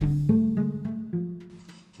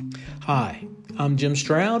Hi, I'm Jim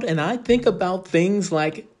Stroud, and I think about things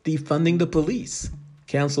like defunding the police,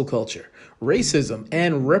 cancel culture, racism,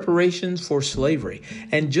 and reparations for slavery.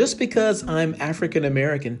 And just because I'm African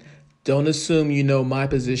American, don't assume you know my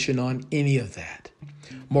position on any of that.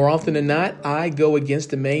 More often than not, I go against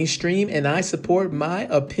the mainstream and I support my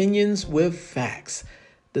opinions with facts.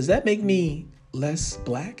 Does that make me less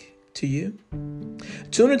black to you?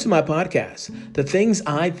 Tune into my podcast, The Things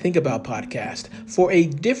I Think About podcast, for a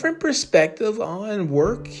different perspective on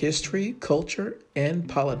work, history, culture, and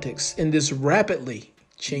politics in this rapidly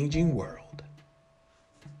changing world.